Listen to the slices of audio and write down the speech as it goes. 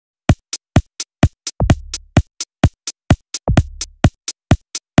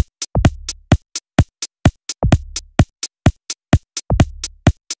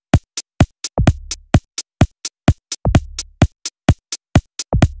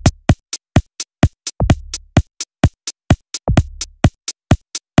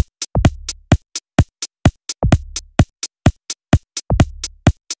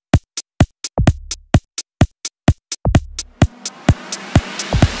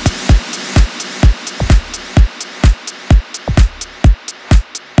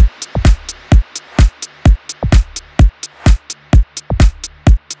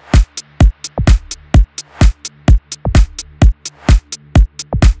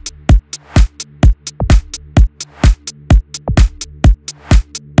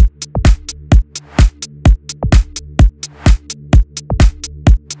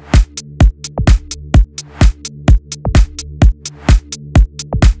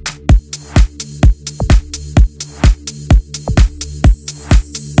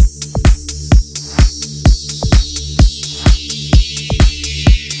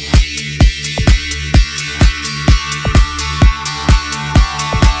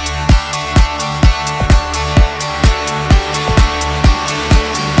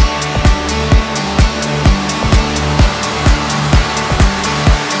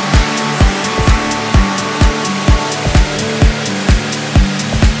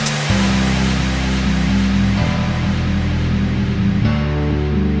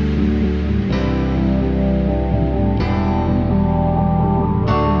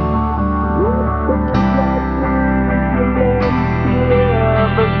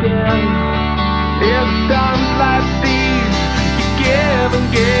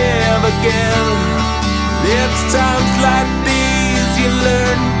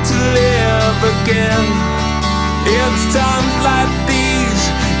again. It's times like these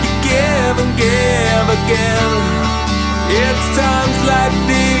you give and give again. It's times like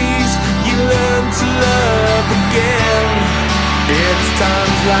these you learn to love again. It's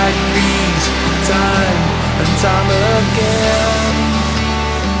times like these, time and time again.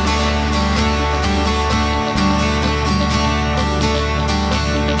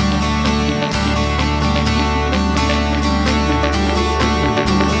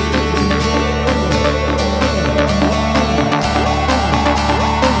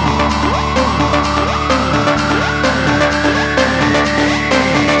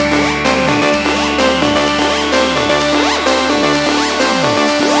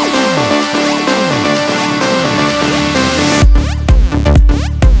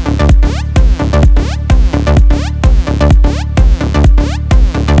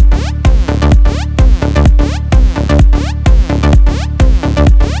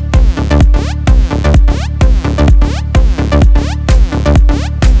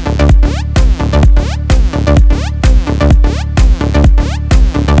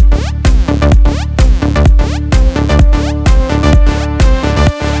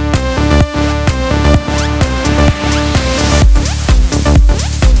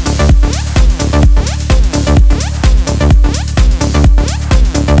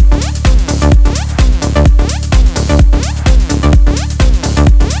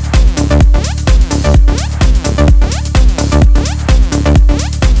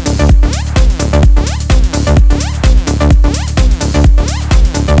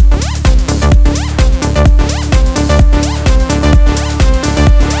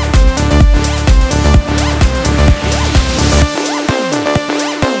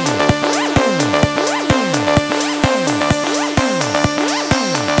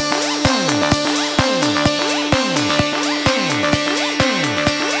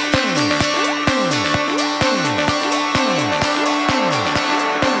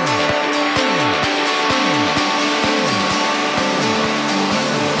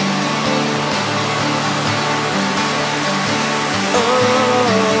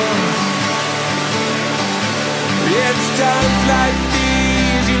 It's times like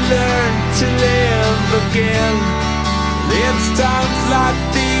these you learn to live again. It's times like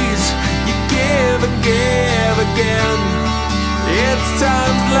these you give and give again. It's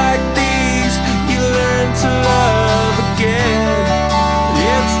times like these you learn to love again.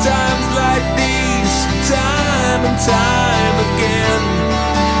 It's times like these, time and time again.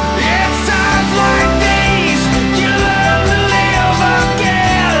 It's times like these you learn to live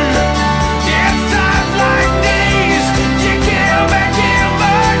again. It's times like these you give and give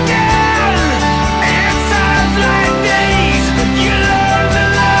again. It's times like these you learn to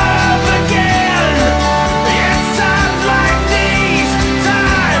love again. It's times like these,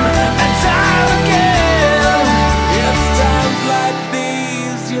 time and time again. It's times like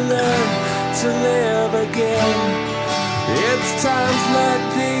these you learn to live again. It's times like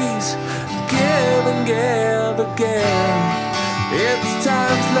these, give and give again. It's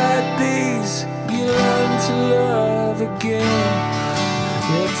times like these, you learn to love again.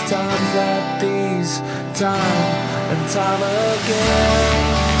 It's times like these, time and time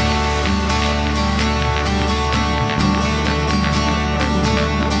again.